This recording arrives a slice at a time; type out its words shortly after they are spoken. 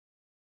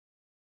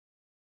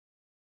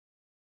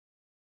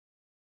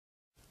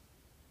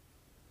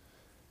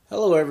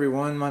Hello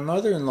everyone, my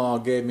mother-in-law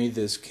gave me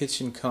this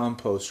kitchen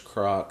compost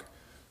crock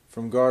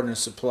from Garden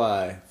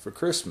Supply for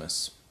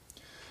Christmas.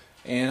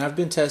 And I've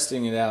been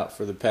testing it out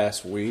for the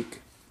past week,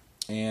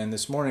 and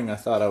this morning I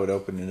thought I would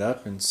open it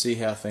up and see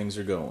how things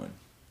are going.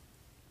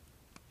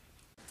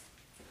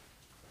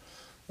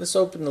 Let's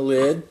open the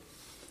lid,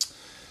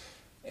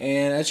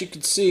 and as you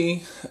can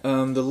see,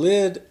 the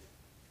lid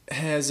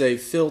has a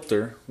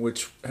filter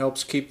which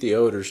helps keep the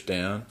odors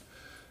down.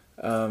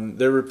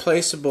 They're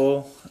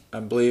replaceable, I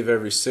believe,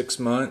 every 6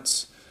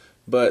 months,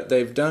 but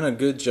they've done a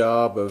good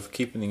job of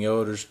keeping the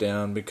odors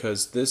down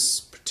because this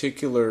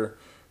particular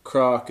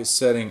crock is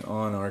setting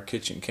on our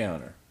kitchen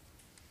counter.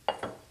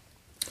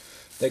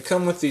 They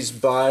come with these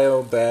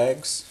bio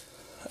bags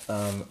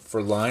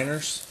for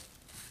liners.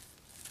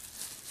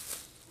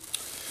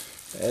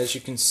 As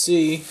you can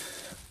see,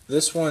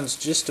 this one's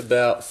just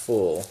about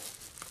full.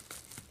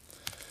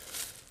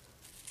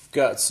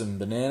 Got some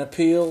banana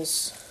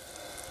peels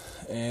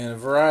and a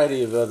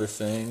variety of other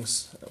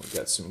things. We've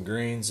got some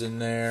greens in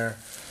there,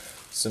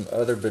 some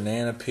other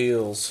banana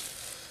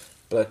peels,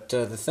 but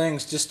the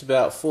thing's just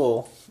about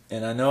full.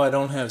 And I know I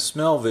don't have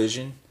smell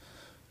vision,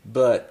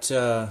 but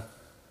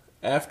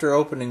after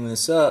opening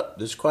this up,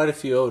 there's quite a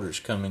few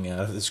odors coming out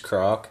of this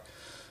crock,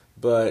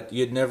 but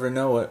you'd never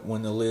know it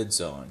when the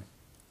lid's on.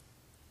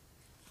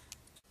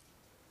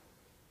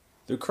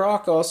 The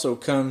crock also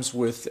comes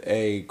with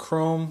a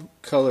chrome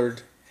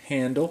colored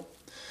handle,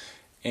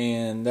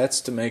 and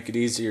that's to make it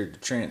easier to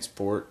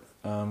transport.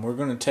 We're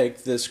going to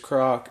take this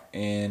crock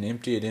and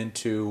empty it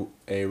into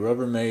a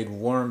Rubbermaid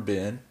worm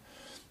bin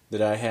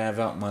that I have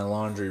out in my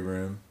laundry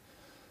room,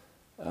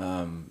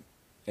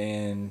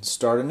 and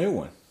start a new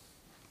one.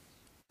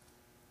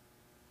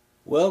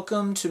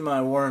 Welcome to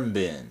my worm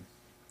bin.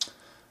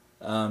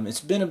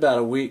 It's been about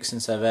a week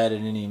since I've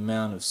added any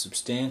amount of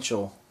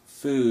substantial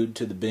food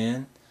to the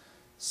bin,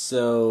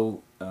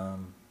 so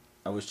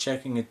I was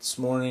checking it this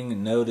morning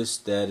and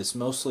noticed that it's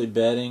mostly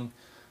bedding.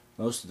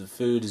 Most of the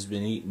food has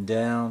been eaten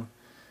down,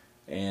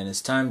 and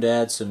it's time to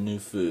add some new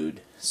food.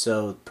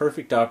 So,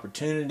 perfect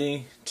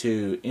opportunity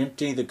to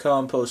empty the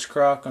compost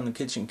crock on the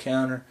kitchen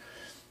counter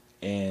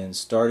and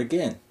start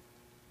again.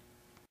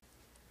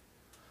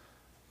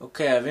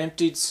 Okay, I've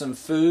emptied some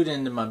food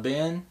into my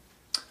bin.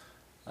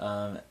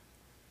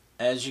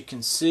 As you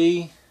can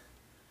see,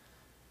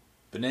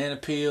 banana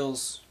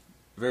peels,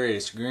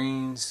 various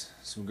greens,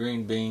 some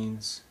green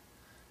beans,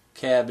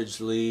 cabbage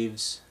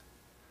leaves.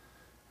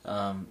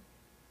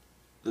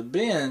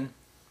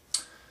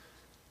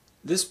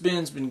 This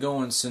bin's been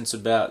going since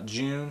about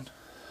June.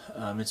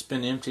 It's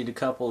been emptied a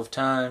couple of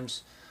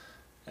times.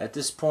 At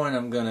this point,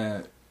 I'm going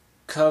to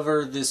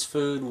cover this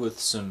food with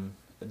some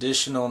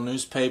additional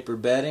newspaper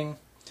bedding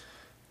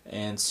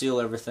and seal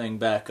everything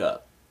back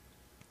up.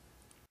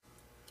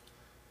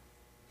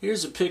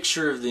 Here's a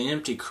picture of the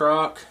empty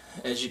crock.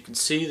 As you can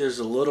see, there's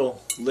a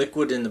little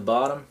liquid in the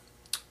bottom,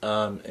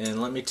 and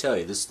let me tell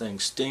you, this thing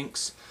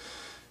stinks.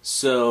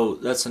 So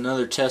that's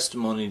another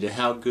testimony to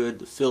how good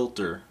the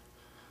filter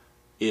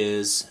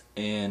is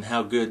and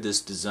how good this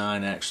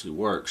design actually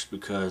works,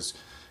 because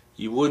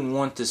you wouldn't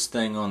want this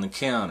thing on the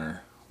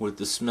counter with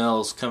the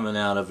smells coming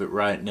out of it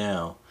right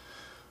now,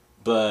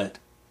 but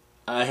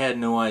I had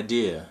no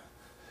idea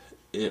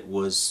it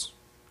was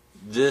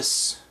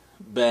this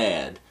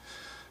bad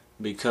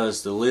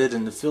because the lid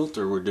and the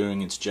filter were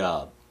doing its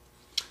job.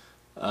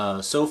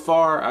 So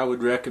far, I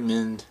would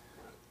recommend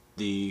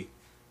the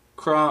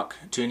crock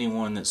to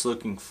anyone that's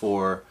looking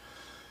for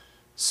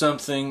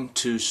something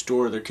to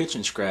store their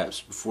kitchen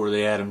scraps before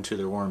they add them to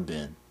their worm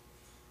bin.